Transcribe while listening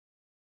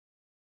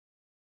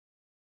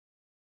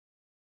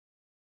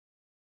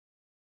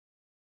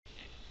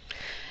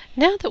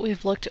Now that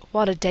we've looked at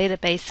what a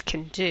database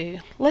can do,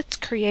 let's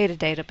create a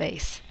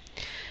database.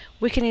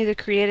 We can either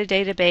create a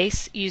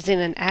database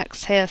using an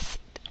Access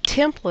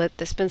template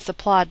that's been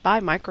supplied by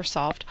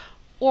Microsoft,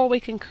 or we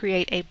can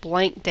create a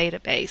blank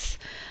database.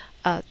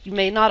 You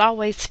may not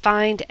always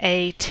find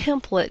a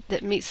template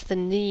that meets the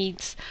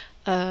needs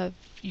of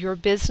your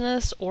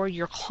business or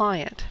your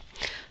client.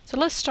 So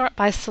let's start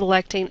by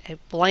selecting a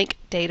blank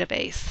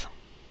database.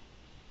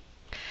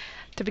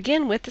 To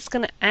begin with, it's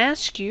going to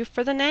ask you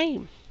for the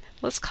name.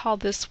 Let's call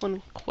this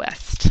one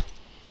Quest.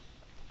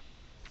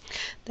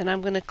 Then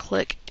I'm going to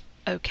click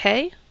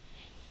OK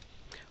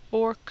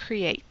or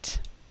Create.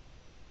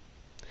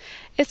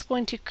 It's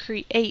going to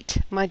create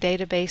my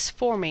database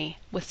for me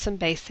with some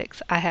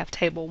basics. I have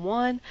Table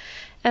 1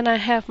 and I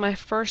have my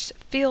first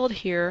field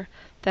here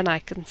that I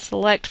can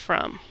select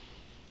from.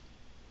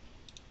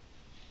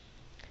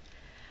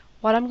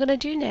 What I'm going to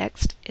do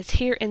next is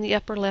here in the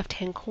upper left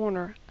hand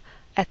corner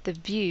at the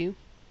view,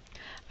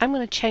 I'm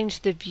going to change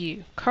the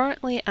view.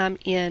 Currently I'm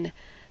in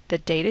the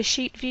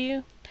datasheet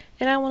view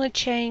and I want to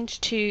change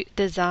to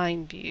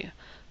design view.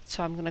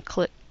 So I'm going to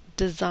click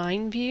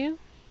design view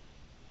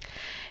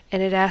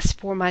and it asks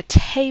for my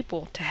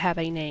table to have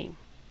a name.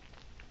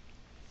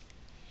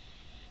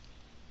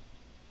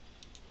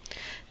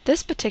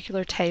 This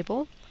particular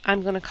table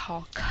I'm going to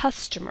call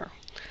customer.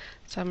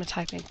 So I'm going to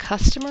type in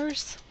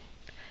customers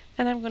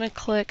and I'm going to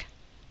click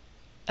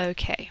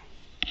OK.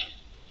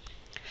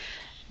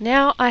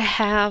 Now I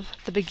have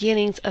the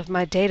beginnings of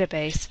my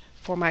database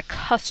for my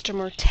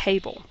customer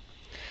table.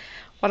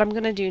 What I'm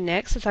going to do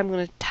next is I'm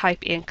going to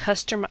type in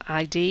customer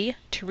ID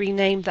to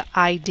rename the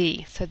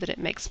ID so that it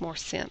makes more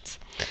sense.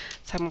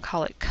 So I'm going to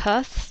call it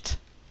Cust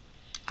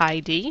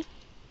ID.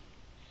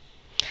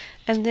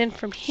 And then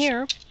from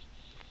here,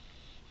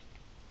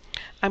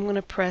 I'm going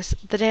to press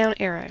the down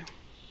arrow.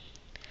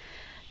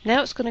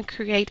 Now it's going to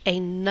create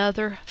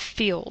another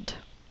field.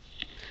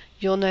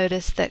 You'll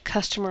notice that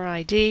customer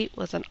ID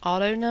was an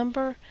auto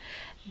number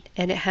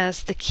and it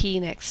has the key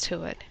next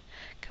to it.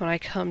 When I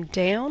come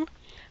down,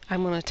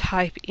 I'm going to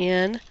type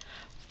in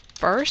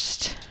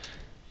first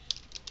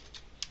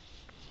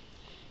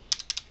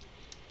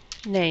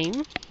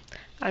name.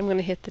 I'm going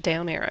to hit the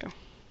down arrow.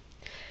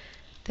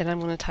 Then I'm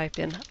going to type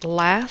in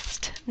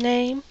last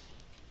name,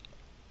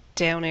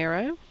 down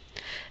arrow.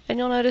 And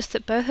you'll notice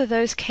that both of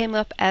those came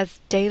up as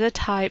data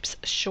types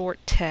short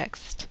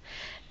text.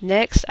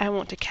 Next, I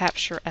want to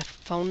capture a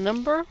phone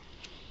number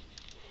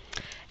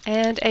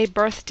and a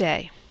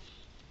birthday.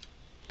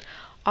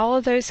 All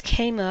of those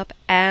came up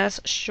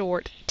as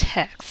short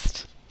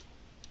text.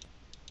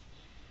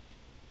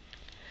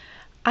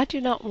 I do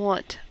not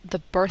want the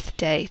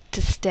birthday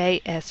to stay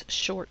as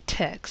short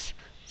text,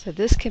 so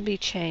this can be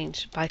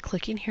changed by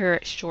clicking here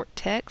at short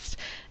text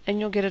and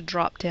you'll get a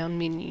drop down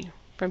menu.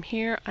 From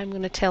here I'm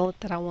going to tell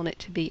it that I want it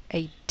to be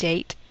a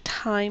date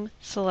time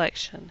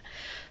selection.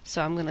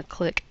 So I'm going to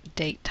click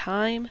date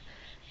time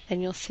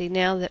and you'll see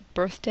now that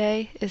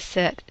birthday is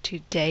set to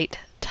date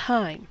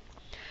time.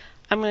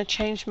 I'm going to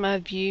change my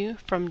view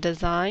from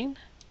design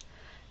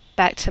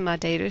back to my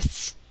data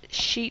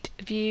sheet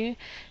view,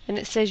 and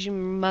it says you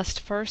must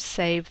first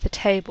save the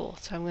table.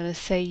 So I'm going to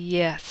say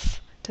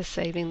yes to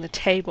saving the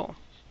table.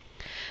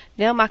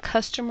 Now my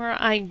customer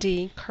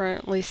ID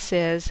currently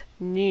says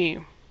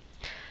new.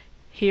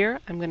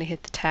 Here I'm going to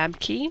hit the tab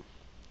key.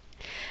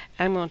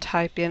 I'm going to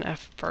type in a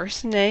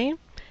first name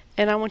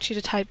and I want you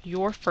to type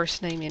your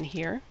first name in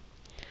here.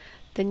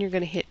 Then you're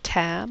going to hit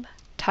tab,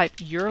 type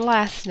your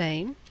last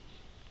name.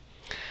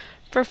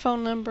 For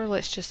phone number,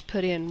 let's just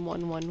put in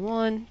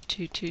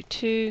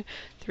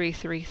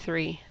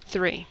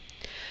 111-222-3333.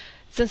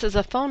 Since it's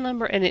a phone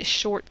number and it's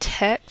short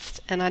text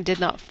and I did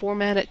not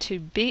format it to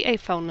be a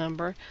phone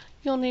number,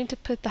 you'll need to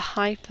put the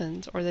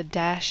hyphens or the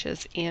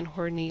dashes in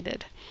where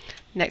needed.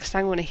 Next,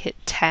 I'm going to hit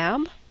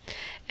tab,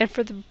 and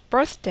for the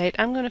birth date,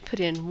 I'm going to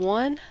put in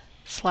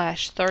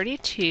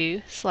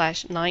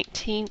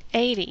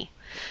 1/32/1980.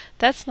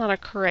 That's not a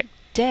correct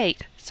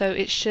date, so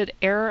it should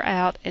error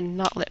out and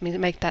not let me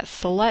make that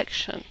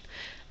selection.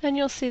 And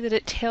you'll see that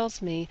it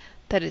tells me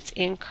that it's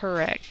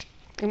incorrect,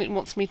 and it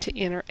wants me to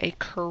enter a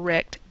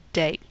correct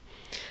date.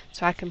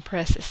 So I can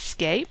press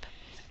escape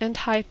and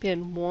type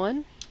in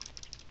 1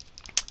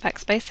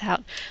 backspace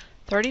out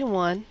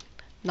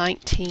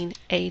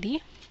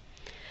 31/1980,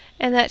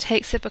 and that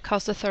takes it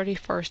because the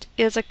 31st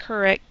is a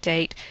correct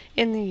date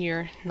in the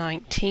year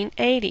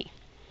 1980.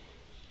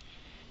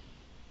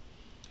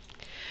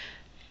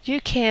 You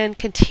can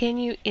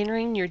continue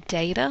entering your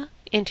data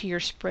into your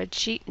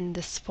spreadsheet in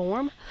this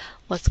form.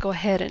 Let's go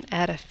ahead and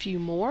add a few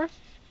more.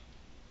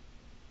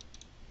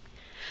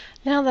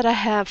 Now that I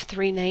have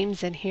 3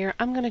 names in here,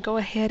 I'm going to go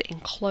ahead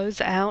and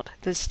close out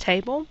this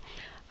table.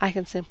 I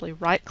can simply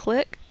right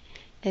click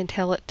and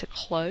tell it to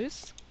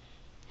close,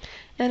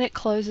 and it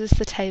closes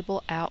the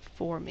table out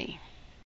for me.